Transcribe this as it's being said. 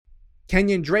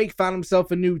Kenyon Drake found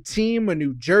himself a new team, a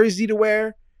new jersey to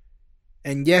wear.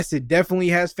 And yes, it definitely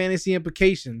has fantasy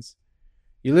implications.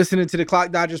 You're listening to the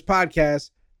Clock Dodgers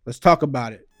podcast. Let's talk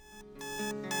about it.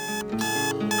 Cannot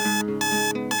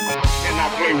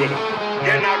play with him.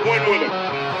 Cannot win with him.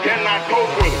 Cannot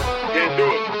coach with him. Can't do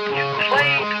it. You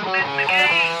play to win the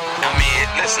game. I mean,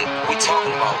 listen, we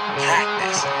talking about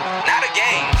practice. Not a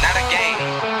game. Not a game.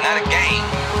 Not a game.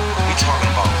 We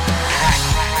talking about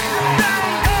practice.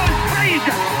 Down goes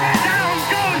Frazier. Down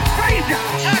goes Frazier.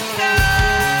 Touchdown!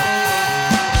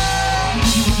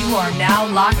 You are now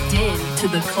locked in to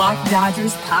the Clock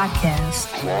Dodgers podcast.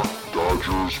 Clock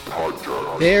Dodgers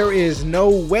podcast. There is no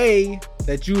way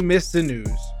that you missed the news.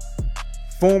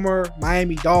 Former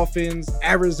Miami Dolphins,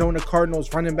 Arizona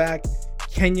Cardinals running back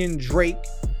Kenyon Drake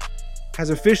has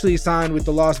officially signed with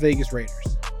the Las Vegas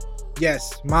Raiders.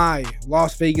 Yes, my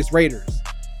Las Vegas Raiders.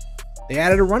 They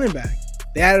added a running back.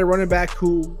 They added a running back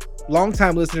who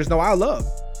longtime listeners know I love.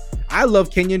 I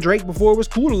loved Kenyon Drake before it was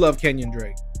cool to love Kenyon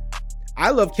Drake.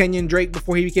 I loved Kenyon Drake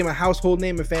before he became a household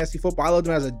name in fantasy football. I loved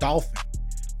him as a Dolphin.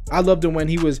 I loved him when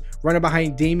he was running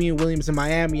behind Damian Williams in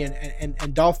Miami,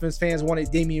 and Dolphins fans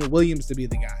wanted Damian Williams to be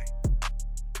the guy.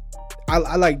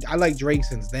 I like Drake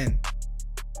since then.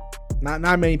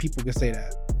 Not many people can say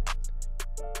that.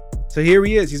 So here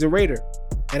he is. He's a Raider.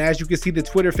 And as you can see, the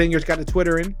Twitter fingers got the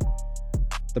Twittering.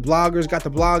 The bloggers got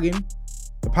the blogging.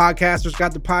 The podcasters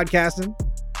got the podcasting.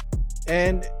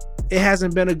 And it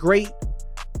hasn't been a great,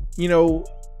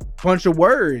 bunch of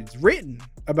words written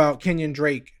about Kenyon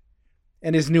Drake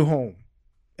and his new home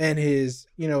and his,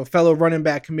 fellow running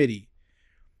back committee.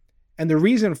 And the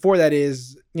reason for that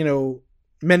is,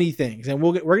 many things. And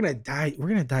we're going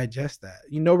to digest that.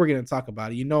 We're going to talk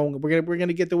about it. We're going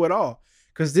to get through it all,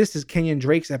 because this is Kenyon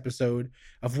Drake's episode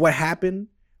of what happened,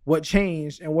 what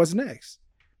changed, and what's next.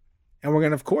 And we're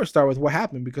going to, of course, start with what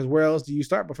happened, because where else do you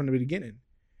start but from the beginning?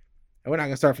 And we're not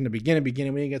going to start from the beginning. We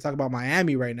ain't going to talk about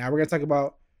Miami right now. We're going to talk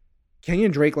about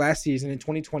Kenyon Drake last season in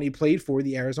 2020 played for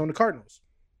the Arizona Cardinals.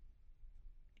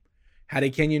 How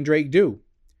did Kenyon Drake do?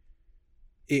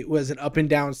 It was an up and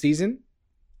down season.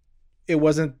 It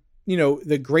wasn't,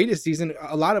 the greatest season.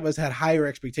 A lot of us had higher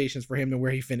expectations for him than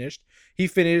where he finished. He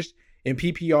finished in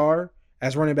PPR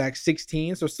as running back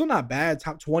 16, so still not bad,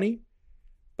 top 20.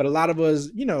 But a lot of us,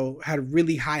 had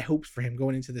really high hopes for him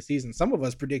going into the season. Some of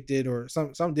us predicted, or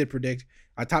some did predict,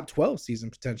 a top 12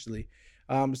 season potentially.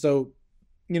 So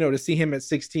to see him at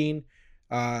 16,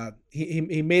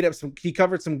 he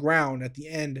covered some ground at the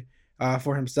end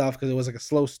for himself, because it was like a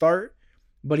slow start,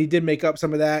 but he did make up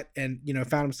some of that and,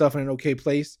 found himself in an okay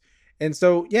place. And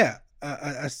so, yeah,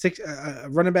 a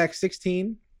running back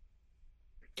 16,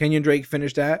 Kenyon Drake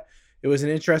finished that. It was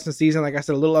an interesting season. Like I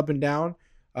said, a little up and down.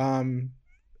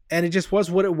 And it just was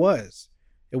what it was.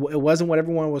 It wasn't what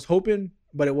everyone was hoping,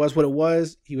 but it was what it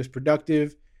was. He was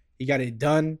productive. He got it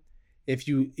done. If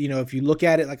you look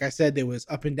at it, like I said, there was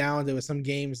up and down. There was some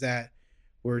games that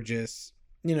were just,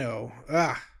 you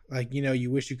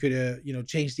wish you could have,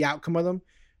 changed the outcome of them.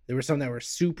 There were some that were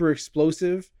super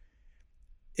explosive.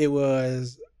 It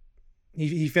was,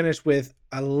 he finished with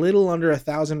a little under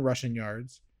 1,000 rushing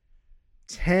yards,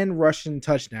 10 rushing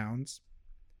touchdowns,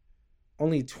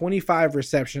 only 25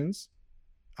 receptions,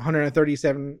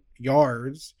 137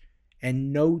 yards,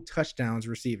 and no touchdowns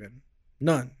receiving.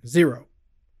 None. Zero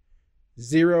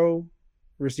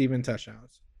receiving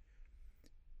touchdowns.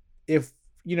 If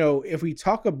we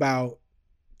talk about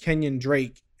Kenyon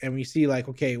Drake and we see like,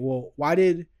 okay, well, why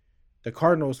did the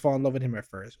Cardinals fall in love with him at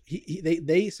first?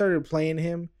 They started playing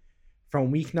him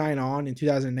from week 9 on in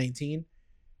 2019,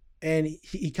 and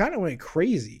he kind of went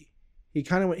crazy. He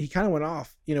kind of went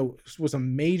off, with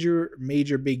some major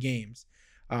big games.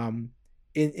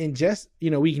 In just,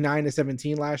 week 9 to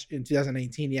 17 in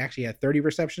 2019, he actually had 30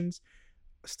 receptions,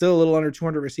 still a little under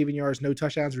 200 receiving yards, no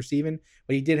touchdowns receiving,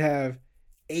 but he did have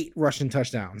 8 rushing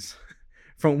touchdowns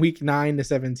from week 9 to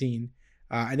 17.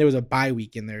 And there was a bye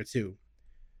week in there too.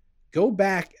 Go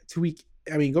back to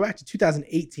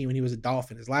 2018 when he was a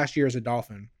Dolphin, his last year as a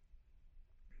Dolphin.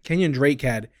 Kenyon Drake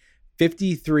had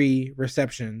 53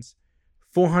 receptions,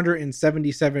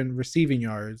 477 receiving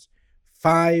yards,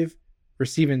 5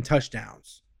 receiving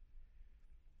touchdowns.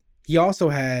 He also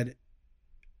had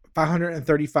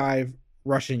 535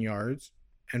 rushing yards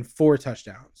and 4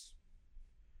 touchdowns.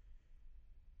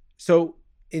 So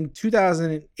in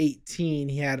 2018,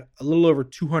 he had a little over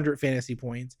 200 fantasy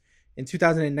points. In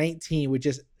 2019, with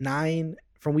just 9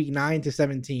 from week 9 to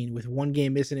 17, with one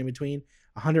game missing in between,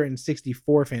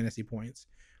 164 fantasy points.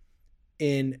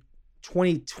 In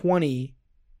 2020,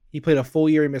 he played a full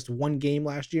year. He missed one game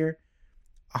last year,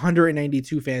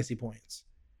 192 fantasy points.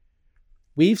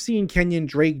 we've seen Kenyon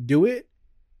Drake do it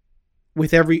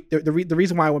with every, the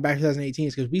reason why I went back to 2018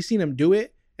 is because we've seen him do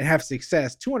it and have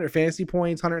success. 200 fantasy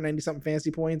points, 190 something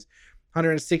fantasy points,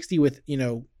 160 with,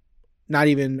 not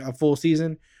even a full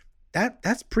season.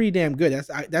 That's pretty damn good.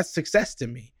 That's success to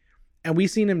me. And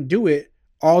we've seen him do it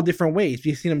all different ways.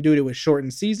 We've seen him do it with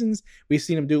shortened seasons. We've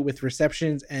seen him do it with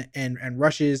receptions and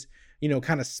rushes,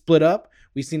 kind of split up.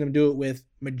 We've seen him do it with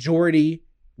majority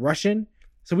rushing.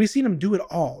 So we've seen him do it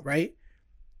all, right?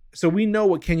 So we know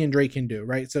what Kenyon Drake can do,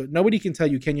 right? So nobody can tell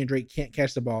you Kenyon Drake can't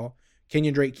catch the ball.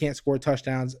 Kenyon Drake can't score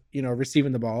touchdowns,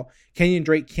 receiving the ball. Kenyon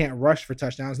Drake can't rush for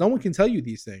touchdowns. No one can tell you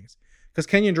these things because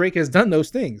Kenyon Drake has done those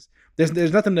things.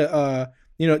 There's nothing to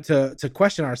to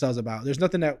question ourselves about.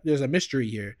 There's a mystery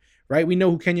here, right? We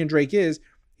know who Kenyon Drake is.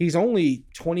 He's only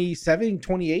 27,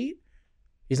 28.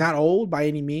 He's not old by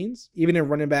any means. Even in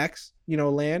running backs,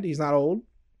 land, he's not old.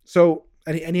 So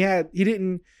and he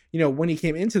didn't, when he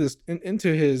came into his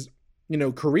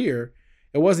career,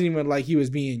 it wasn't even like he was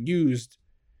being used,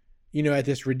 at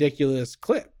this ridiculous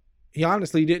clip. He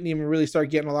honestly didn't even really start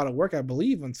getting a lot of work, I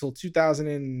believe, until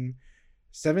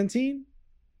 2017,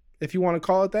 if you want to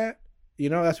call it that.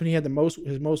 That's when he had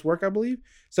his most work, I believe.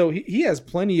 So he has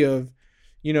plenty of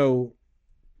tread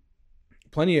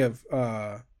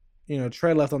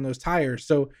left on those tires.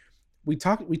 So we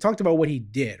talked about what he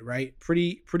did, right?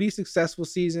 Pretty successful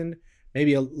season,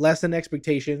 maybe less than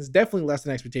expectations, definitely less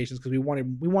than expectations because we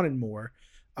wanted more.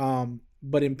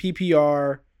 But in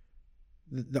PPR,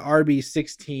 the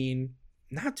RB16,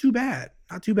 not too bad.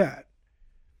 Some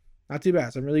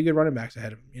really good running backs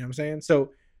ahead of him. You know what I'm saying?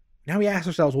 So now we ask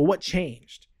ourselves, well, what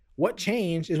changed? What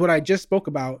changed is what I just spoke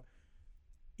about,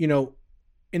 in the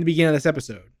beginning of this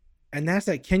episode. And that's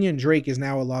that Kenyon Drake is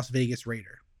now a Las Vegas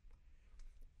Raider.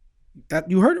 That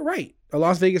you heard it right. A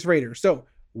Las Vegas Raider. So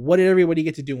what did everybody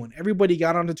get to doing? Everybody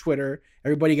got onto Twitter.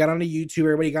 Everybody got onto YouTube.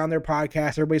 Everybody got on their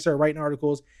podcast. Everybody started writing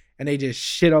articles and they just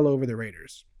shit all over the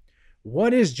Raiders.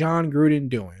 What is John Gruden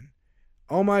doing?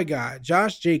 Oh my God.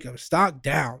 Josh Jacobs, stock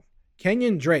down.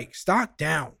 Kenyon Drake, stock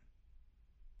down.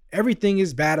 Everything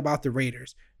is bad about the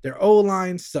Raiders. Their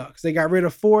O-line sucks. They got rid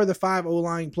of 4 of the 5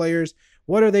 O-line players.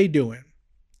 What are they doing?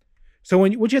 So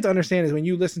what you have to understand is when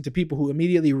you listen to people who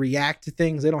immediately react to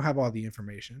things, they don't have all the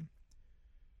information.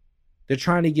 They're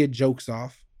trying to get jokes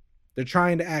off. They're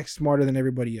trying to act smarter than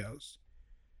everybody else.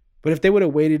 But if they would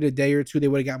have waited a day or two, they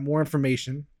would have got more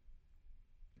information.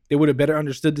 They would have better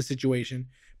understood the situation.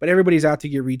 But everybody's out to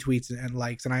get retweets and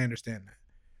likes, and I understand that.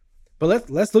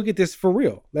 But let's look at this for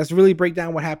real. Let's really break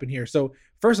down what happened here. So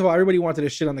first of all, everybody wanted to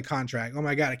shit on the contract. Oh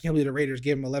my God, I can't believe the Raiders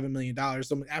gave him $11 million.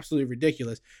 Something absolutely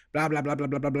ridiculous. Blah, blah, blah, blah,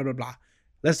 blah, blah, blah, blah, blah.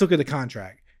 Let's look at the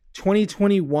contract.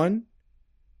 2021,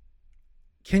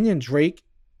 Kenyon Drake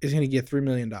is going to get $3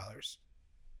 million.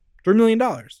 $3 million.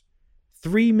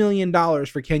 $3 million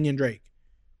for Kenyon Drake.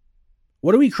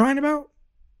 What are we crying about?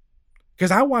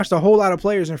 Because I watched a whole lot of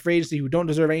players in free agency who don't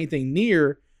deserve anything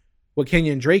near what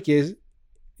Kenyon Drake is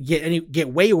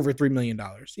get way over $3 million.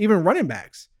 Even running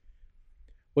backs.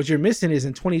 What you're missing is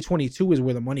in 2022 is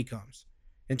where the money comes.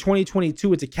 In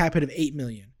 2022, it's a cap hit of $8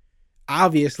 million.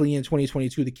 Obviously, in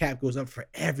 2022, the cap goes up for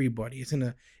everybody.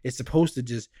 It's supposed to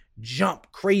just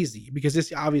jump crazy because this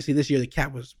year the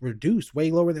cap was reduced way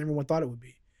lower than everyone thought it would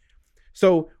be.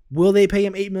 So will they pay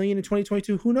him $8 million in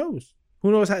 2022? Who knows?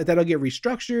 Who knows if that'll get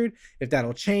restructured, if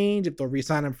that'll change, if they'll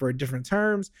re-sign him for different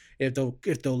terms, if they'll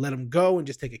let him go and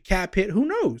just take a cap hit. Who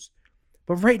knows?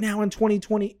 But right now in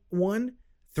 2021,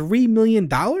 $3 million?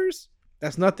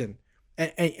 That's nothing.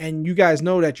 And you guys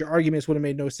know that your arguments would have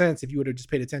made no sense if you would have just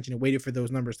paid attention and waited for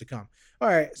those numbers to come. All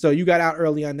right, so you got out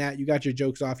early on that. You got your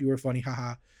jokes off. You were funny.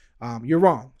 Haha. You're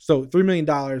wrong. So $3 million,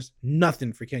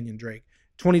 nothing for Kenyon Drake.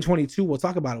 2022, we'll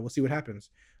talk about it. We'll see what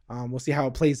happens. We'll see how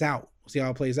it plays out.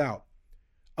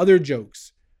 Other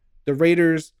jokes. The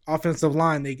Raiders offensive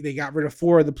line, they got rid of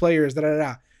 4 of the players.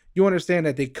 You understand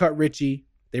that they cut Richie,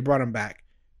 they brought him back.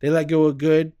 They let go of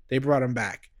Good, they brought him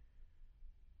back.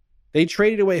 They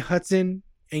traded away Hudson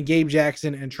and Gabe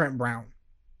Jackson and Trent Brown.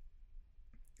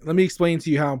 Let me explain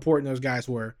to you how important those guys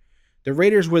were. The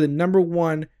Raiders were the number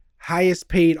 1 highest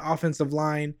paid offensive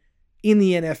line in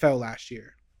the NFL last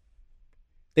year.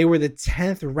 They were the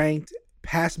 10th ranked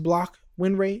pass block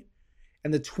win rate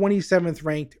and the 27th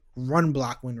ranked run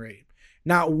block win rate.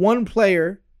 Not one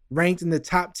player ranked in the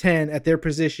top 10 at their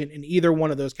position in either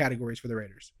one of those categories for the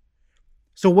Raiders.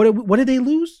 So what did they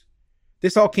lose?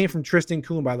 This all came from Tristan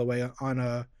Kuhn, by the way,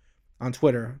 on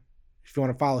Twitter. If you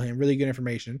want to follow him, really good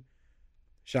information.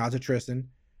 Shout out to Tristan.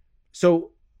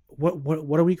 So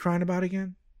what are we crying about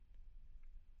again?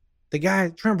 The guy,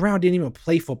 Trent Brown, didn't even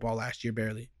play football last year,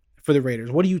 barely, for the Raiders.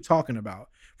 What are you talking about?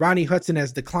 Ronnie Hudson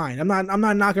has declined. I'm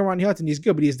not knocking Ronnie Hudson. He's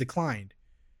good, but he's declined.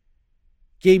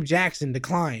 Gabe Jackson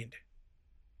declined.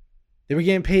 They were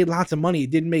getting paid lots of money.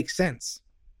 It didn't make sense.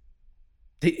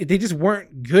 They just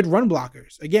weren't good run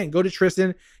blockers. Again, go to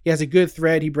Tristan. He has a good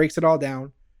thread. He breaks it all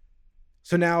down.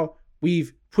 So now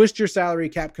we've pushed your salary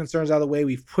cap concerns out of the way.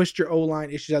 We've pushed your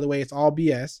O-line issues out of the way. It's all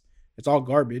BS. It's all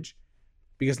garbage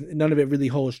because none of it really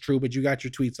holds true, but you got your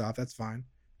tweets off. That's fine.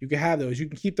 You can have those. You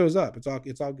can keep those up. It's all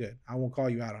good. I won't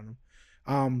call you out on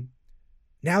them.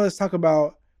 Now let's talk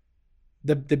about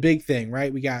the big thing,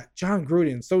 right? We got John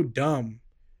Gruden, so dumb.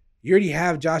 You already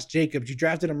have Josh Jacobs. You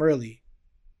drafted him early.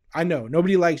 I know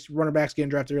nobody likes running backs getting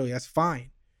drafted early. That's fine.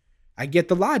 I get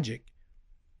the logic.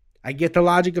 I get the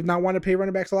logic of not wanting to pay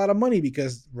running backs a lot of money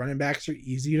because running backs are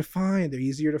easy to find. They're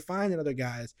easier to find than other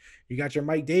guys. You got your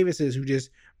Mike Davises who just,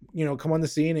 come on the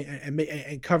scene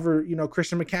and cover,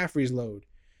 Christian McCaffrey's load.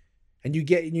 And you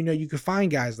get, you can find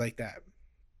guys like that.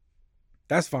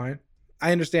 That's fine.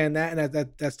 I understand that. And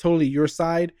that's totally your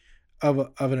side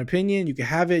of an opinion. You can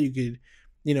have it. You could,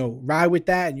 ride with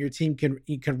that, and your team can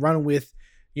run with,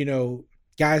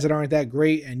 guys that aren't that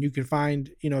great, and you can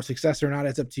find, success or not.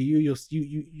 It's up to you.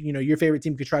 Your favorite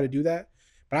team could try to do that.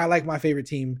 But I like my favorite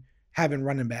team having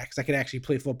running backs that could actually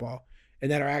play football and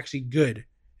that are actually good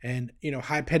and,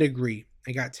 high pedigree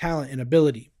and got talent and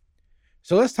ability.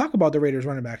 So let's talk about the Raiders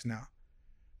running backs now.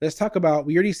 Let's talk about,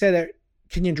 we already said that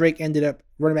Kenyon Drake ended up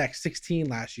running back 16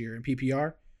 last year in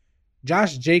PPR.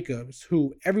 Josh Jacobs,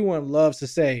 who everyone loves to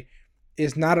say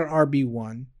is not an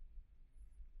RB1,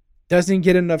 doesn't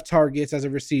get enough targets as a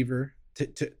receiver to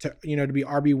be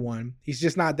RB1. He's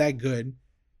just not that good.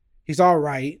 He's all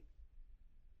right.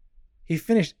 He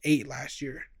finished 8 last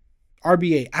year.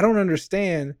 RB8. I don't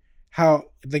understand how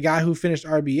the guy who finished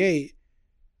RB8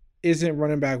 isn't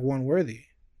running back 1 worthy.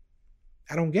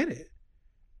 I don't get it.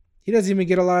 He doesn't even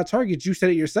get a lot of targets. You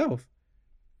said it yourself.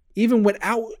 Even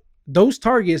without those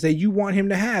targets that you want him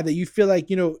to have, that you feel like,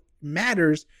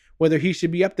 matters whether he should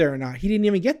be up there or not. He didn't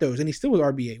even get those, and he still was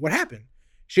RB8. What happened?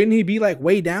 Shouldn't he be like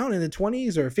way down in the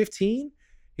 20s or 15?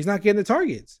 He's not getting the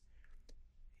targets.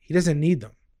 He doesn't need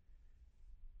them.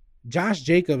 Josh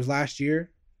Jacobs last year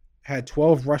had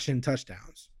 12 rushing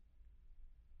touchdowns.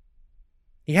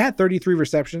 He had 33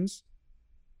 receptions,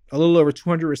 a little over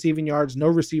 200 receiving yards, no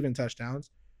receiving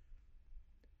touchdowns,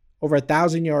 over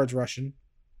 1,000 yards rushing,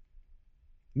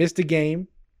 missed a game,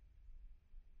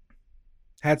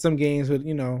 had some games with,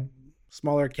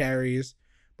 smaller carries.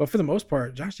 But for the most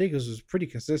part, Josh Jacobs was pretty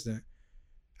consistent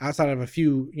outside of a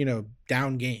few,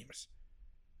 down games.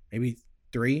 Maybe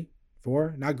 3,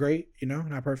 4, not great,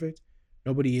 not perfect.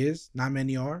 Nobody is, not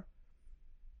many are.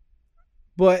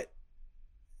 But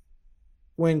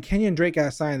when Kenyon Drake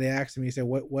got signed, they asked him, he said,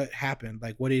 what happened?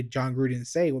 Like, what did John Gruden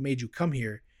say? What made you come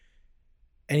here?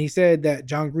 And he said that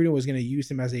John Gruden was going to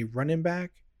use him as a running back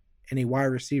and a wide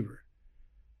receiver.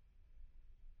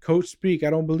 Coach speak. I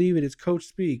don't believe it. It's coach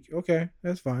speak. Okay,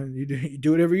 that's fine. You do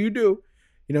whatever you do.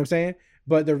 You know what I'm saying?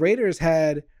 But the Raiders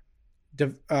had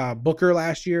Booker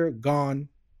last year gone.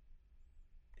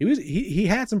 He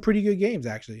had some pretty good games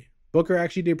actually. Booker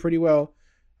actually did pretty well.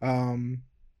 Taking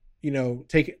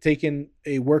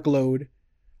a workload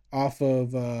off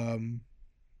of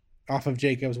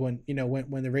Jacobs when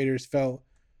the Raiders felt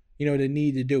the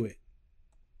need to do it.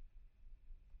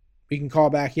 We can call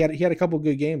back. He had a couple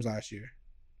good games last year.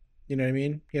 You know what I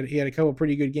mean? He had a couple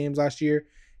pretty good games last year.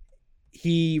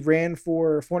 He ran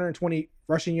for 420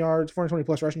 rushing yards, 420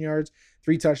 plus rushing yards,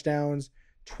 3 touchdowns,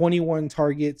 21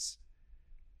 targets.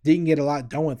 Didn't get a lot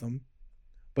done with them,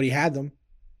 but he had them.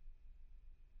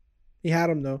 He had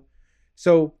them though.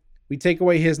 So we take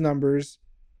away his numbers.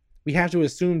 We have to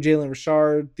assume Jalen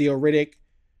Richard, Theo Riddick,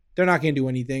 they're not going to do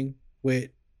anything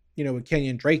with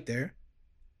Kenyon Drake there.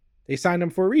 They signed him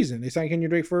for a reason. They signed Kenyon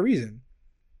Drake for a reason.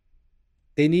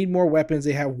 They need more weapons.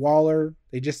 They have Waller.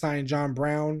 They just signed John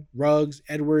Brown, Ruggs,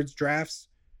 Edwards, drafts.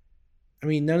 I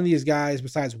mean, none of these guys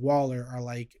besides Waller are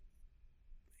like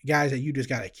guys that you just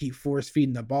got to keep force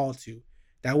feeding the ball to.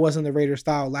 That wasn't the Raiders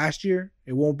style last year.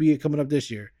 It won't be coming up this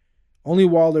year. Only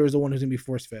Waller is the one who's going to be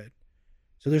force fed.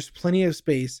 So there's plenty of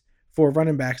space for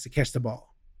running backs to catch the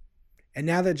ball. And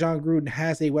now that John Gruden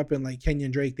has a weapon like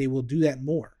Kenyon Drake, they will do that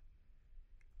more.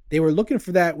 They were looking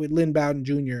for that with Lynn Bowden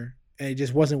Jr., and it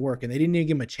just wasn't working. They didn't even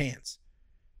give him a chance.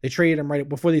 They traded him right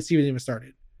before the season even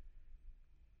started.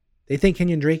 They think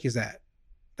Kenyon Drake is that.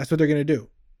 That's what they're going to do.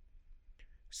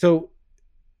 So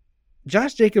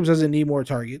Josh Jacobs doesn't need more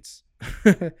targets.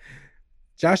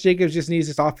 Josh Jacobs just needs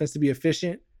this offense to be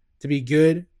efficient, to be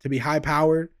good, to be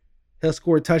high-powered. He'll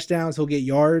score touchdowns. He'll get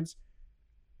yards.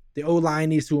 The O-line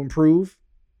needs to improve.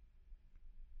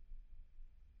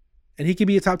 and he could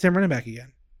be a top 10 running back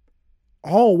again.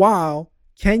 All while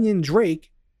Kenyon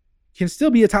Drake can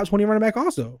still be a top 20 running back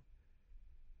also.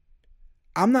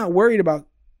 I'm not worried about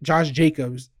Josh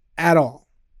Jacobs at all.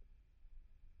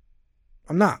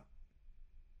 I'm not.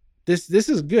 This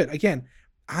is good. Again,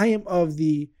 I am of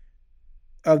the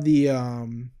mentality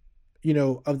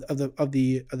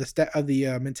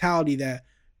that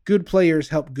good players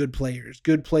help good players.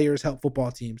 Good players help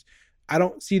football teams. I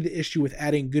don't see the issue with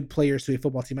adding good players to a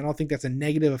football team. I don't think that's a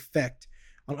negative effect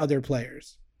on other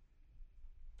players.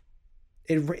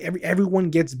 Everyone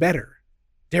gets better.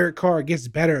 Derek Carr gets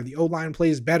better. The O-line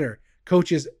plays better.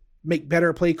 Coaches make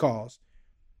better play calls.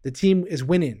 The team is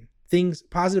winning.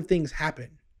 Positive things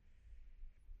happen.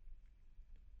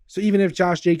 So even if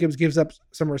Josh Jacobs gives up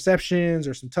some receptions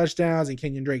or some touchdowns and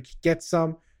Kenyon Drake gets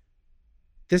some,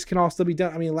 this can all still be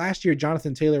done. I mean, last year,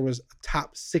 Jonathan Taylor was a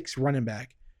top 6 running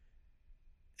back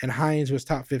and Hines was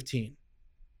top 15.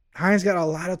 Hines got a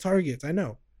lot of targets, I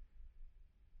know.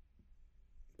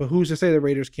 But who's to say the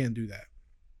Raiders can't do that?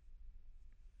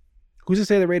 Who's to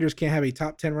say the Raiders can't have a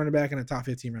top 10 running back and a top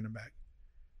 15 running back?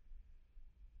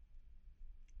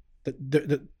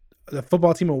 The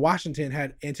football team in Washington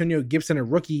had Antonio Gibson, a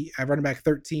rookie, at running back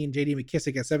 13, J.D.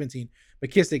 McKissick at 17.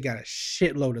 McKissick got a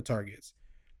shitload of targets.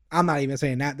 I'm not even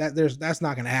saying that's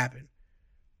not going to happen.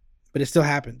 But it still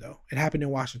happened, though. It happened in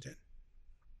Washington.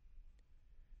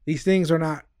 These things are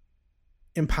not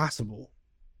impossible.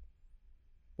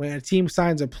 When a team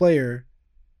signs a player,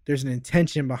 there's an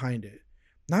intention behind it.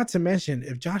 Not to mention,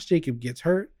 if Josh Jacobs gets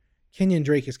hurt, Kenyon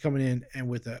Drake is coming in and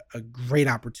with a great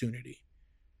opportunity.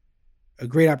 A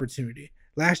great opportunity.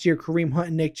 Last year, Kareem Hunt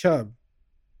and Nick Chubb,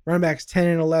 running backs 10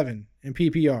 and 11 in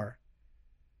PPR.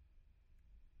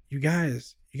 You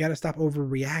guys, you got to stop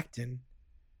overreacting.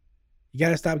 You got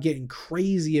to stop getting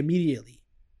crazy immediately.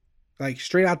 Like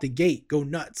straight out the gate, go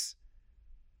nuts.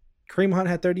 Kareem Hunt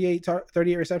had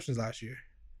 38 receptions last year.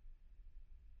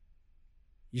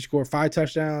 You score 5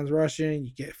 touchdowns rushing.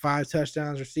 You get 5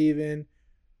 touchdowns receiving.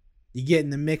 You get in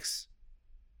the mix,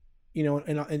 you know,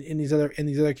 in these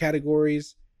other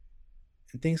categories,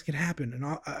 and things can happen. And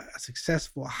a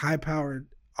successful, high-powered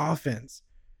offense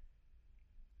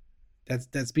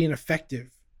that's being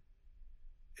effective.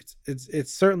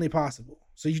 It's certainly possible.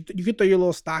 So you could throw your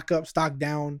little stock up, stock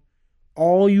down,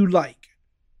 all you like.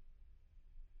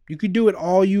 You could do it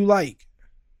all you like,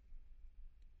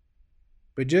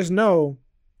 but just know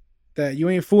that you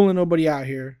ain't fooling nobody out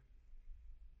here.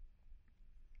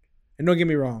 And don't get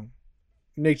me wrong,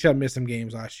 Nick Chubb missed some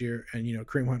games last year, and you know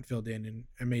Kareem Hunt filled in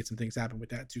and made some things happen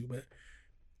with that too. But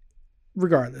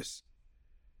regardless,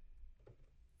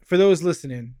 for those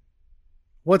listening,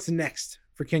 what's next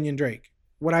for Kenyon Drake?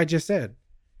 What I just said.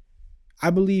 I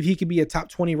believe he could be a top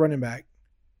 20 running back,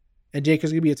 and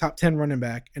Jacobs could be a top 10 running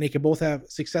back, and they could both have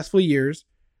successful years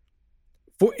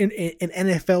for in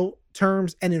NFL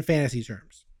terms and in fantasy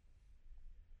terms.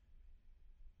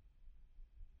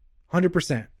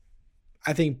 100%.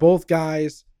 I think both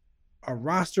guys are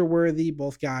roster worthy.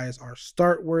 Both guys are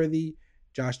start worthy.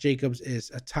 Josh Jacobs is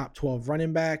a top 12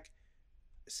 running back.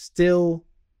 Still,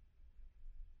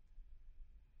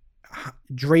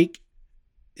 Drake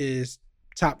is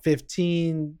top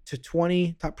 15 to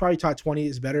 20. Probably top 20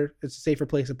 is better. It's a safer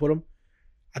place to put him.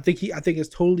 I think it's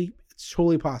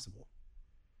totally possible.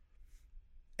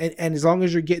 And as long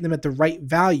as you're getting them at the right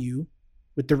value,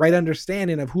 with the right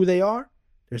understanding of who they are,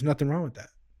 there's nothing wrong with that.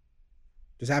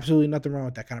 There's absolutely nothing wrong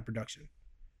with that kind of production.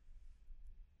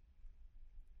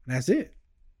 And that's it.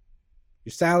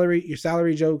 Your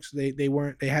salary jokes, they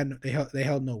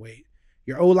held no weight.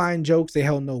 Your O-line jokes, they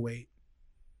held no weight.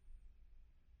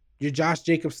 Your Josh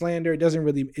Jacobs slander, you're just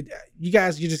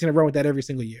gonna run with that every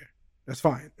single year. That's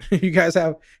fine. You guys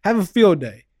have a field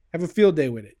day. Have a field day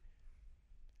with it.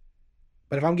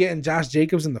 But if I'm getting Josh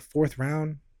Jacobs in the 4th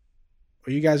round,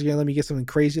 or you guys are gonna let me get something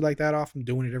crazy like that off, I'm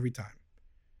doing it every time.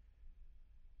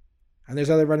 And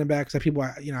there's other running backs that people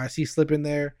I see slip in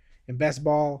there in best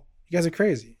ball. You guys are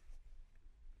crazy.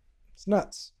 It's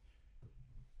nuts.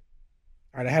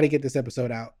 All right, I had to get this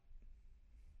episode out.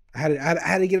 I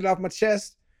had to get it off my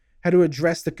chest. I had to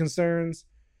address the concerns.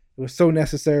 It was so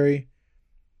necessary.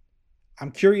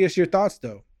 I'm curious your thoughts,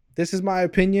 though. This is my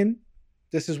opinion.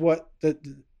 This is what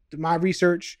my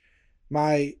research,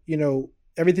 my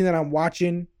everything that I'm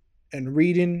watching and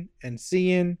reading and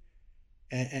seeing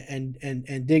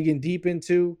and digging deep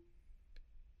into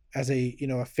as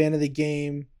a fan of the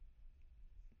game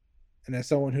and as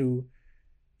someone who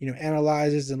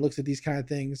analyzes and looks at these kind of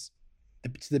things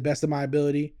to the best of my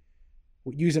ability,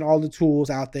 using all the tools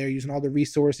out there, using all the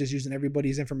resources, using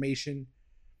everybody's information.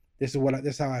 This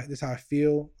is how I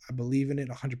feel. I believe in it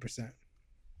 100%.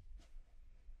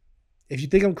 If you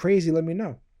think I'm crazy, let me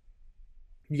know.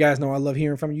 You guys know I love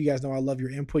hearing from you. You guys know I love your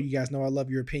input. You guys know I love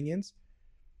your opinions.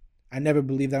 I never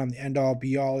believe that I'm the end all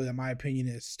be all, that my opinion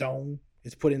is stone.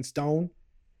 It's put in stone.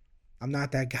 I'm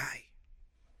not that guy.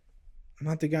 I'm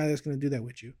not the guy that's going to do that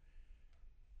with you.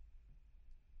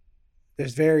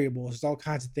 There's variables. There's all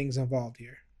kinds of things involved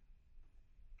here.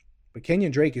 But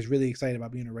Kenyon Drake is really excited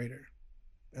about being a Raider.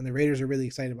 And the Raiders are really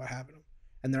excited about having him.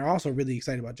 And they're also really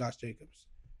excited about Josh Jacobs.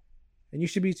 And you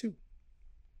should be too.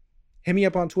 Hit me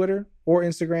up on Twitter or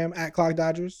Instagram at Clock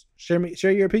Dodgers.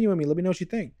 Share your opinion with me. Let me know what you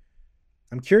think.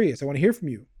 I'm curious. I want to hear from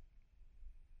you.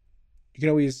 You can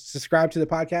always subscribe to the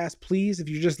podcast, please. If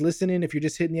you're just listening, if you're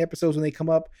just hitting the episodes when they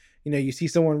come up, you see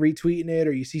someone retweeting it,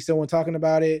 or you see someone talking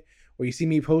about it, or you see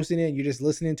me posting it and you're just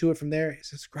listening to it from there,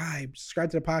 subscribe to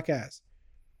the podcast.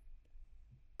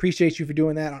 Appreciate you for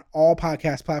doing that on all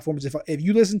podcast platforms. If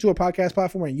you listen to a podcast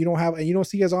platform and you don't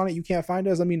see us on it, you can't find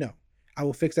us, let me know. I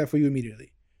will fix that for you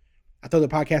immediately. I throw the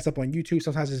podcast up on YouTube.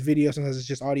 Sometimes it's video, sometimes it's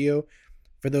just audio.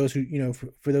 For those who,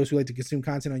 for those who like to consume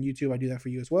content on YouTube, I do that for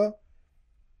you as well.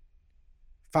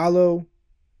 Follow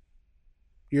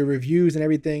your reviews and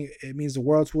everything. It means the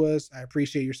world to us. I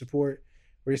appreciate your support.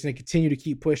 We're just going to continue to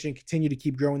keep pushing, continue to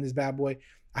keep growing this bad boy.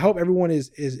 I hope everyone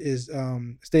is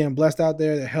staying blessed out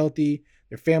there. They're healthy.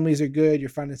 Their families are good. You're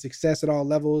finding success at all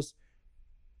levels.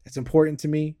 It's important to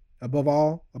me, above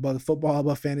all, above the football,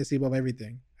 above fantasy, above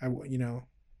everything.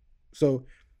 So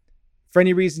for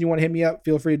any reason you want to hit me up,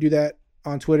 feel free to do that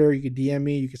on Twitter. You can DM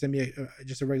me. You can send me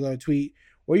just a regular tweet,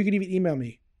 or you can even email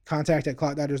me,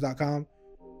 contact@clockdodgers.com.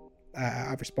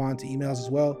 I respond to emails as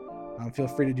well. Feel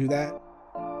free to do that.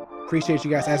 Appreciate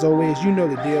you guys. As always, you know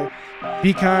the deal.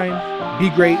 Be kind, be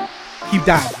great, keep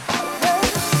dodging.